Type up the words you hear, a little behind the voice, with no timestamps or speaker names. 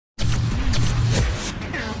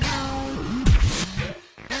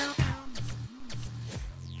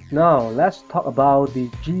Now let's talk about the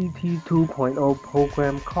GT 2.0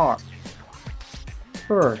 program card.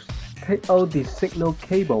 First, take out the signal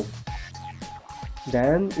cable.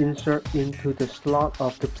 Then insert into the slot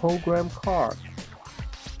of the program card.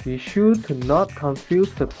 Be sure to not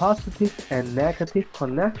confuse the positive and negative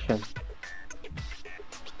connection.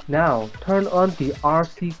 Now turn on the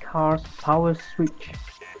RC card's power switch.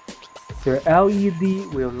 The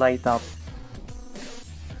LED will light up.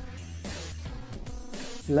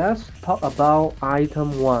 Let's talk about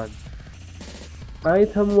Item 1.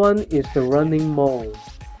 Item 1 is the running mode.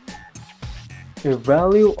 A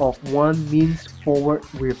value of 1 means forward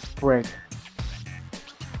with brake.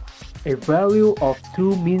 A value of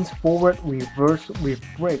 2 means forward reverse with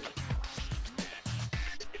brake.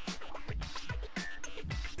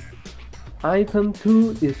 Item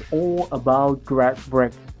 2 is all about drag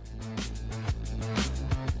brake.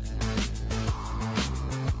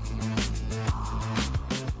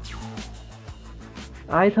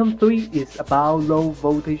 Item 3 is about low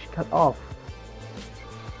voltage cutoff.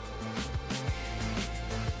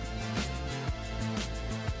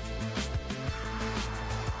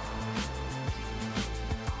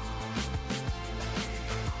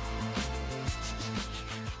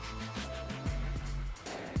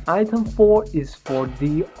 Item 4 is for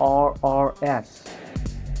DRRS.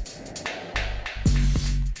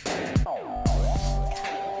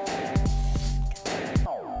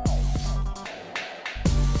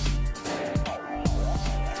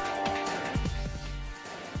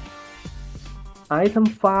 Item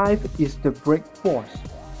 5 is the brake force.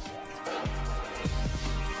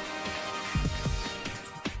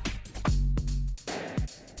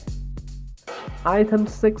 Item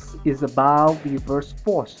 6 is about reverse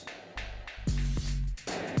force.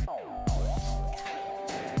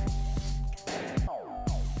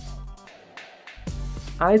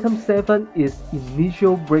 Item 7 is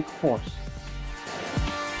initial brake force.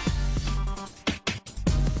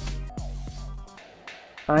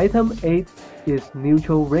 Item 8 is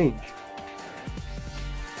neutral range.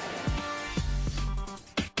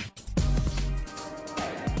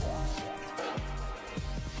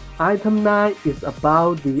 Item 9 is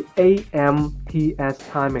about the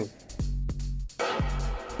AMTS timing.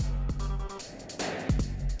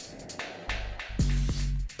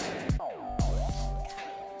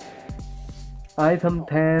 Item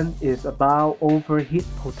 10 is about overheat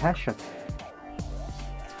protection.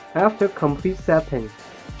 After complete setting,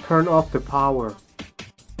 turn off the power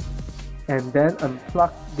and then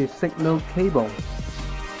unplug the signal cable.